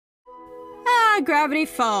Gravity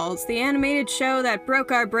Falls, the animated show that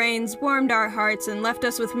broke our brains, warmed our hearts, and left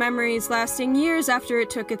us with memories lasting years after it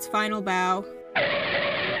took its final bow.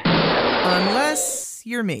 Unless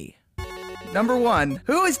you're me. Number 1,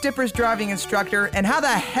 who is Dipper's driving instructor, and how the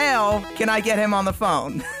hell can I get him on the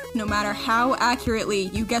phone? No matter how accurately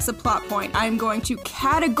you guess a plot point, I'm going to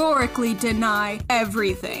categorically deny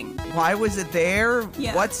everything. Why was it there?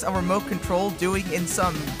 Yeah. What's a remote control doing in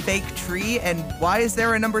some fake tree? And why is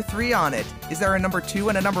there a number 3 on it? Is there a number 2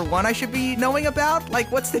 and a number 1 I should be knowing about?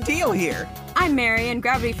 Like, what's the deal here? I'm Mary, and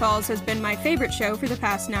Gravity Falls has been my favorite show for the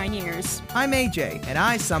past 9 years. I'm AJ, and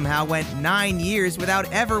I somehow went 9 years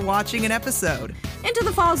without ever watching an episode. Into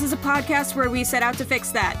the Falls is a podcast where we set out to fix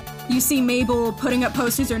that. You see Mabel putting up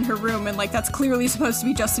posters in her room, and that's clearly supposed to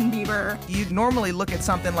be Justin Bieber. You'd normally look at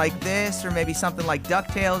something like this, or maybe something like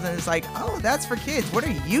DuckTales, and it's like, oh, that's for kids. What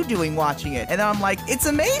are you doing watching it? And then I'm like, it's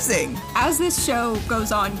amazing! As this show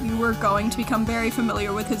goes on, you are going to become very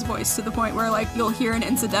familiar with his voice, to the point where, you'll hear an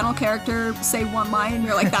incidental character say one line, and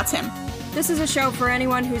you're like, that's him. This is a show for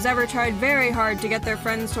anyone who's ever tried very hard to get their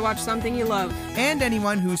friends to watch something you love. And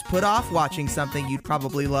anyone who's put off watching something you'd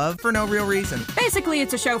probably love for no real reason. Basically,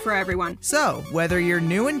 it's a show for everyone. So, whether you're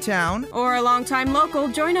new in town or a longtime local,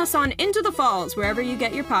 join us on Into the Falls, wherever you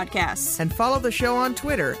get your podcasts. And follow the show on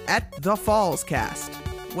Twitter at The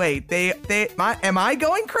Fallscast. Wait, am I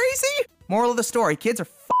going crazy? Moral of the story, kids are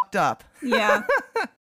fucked up. Yeah.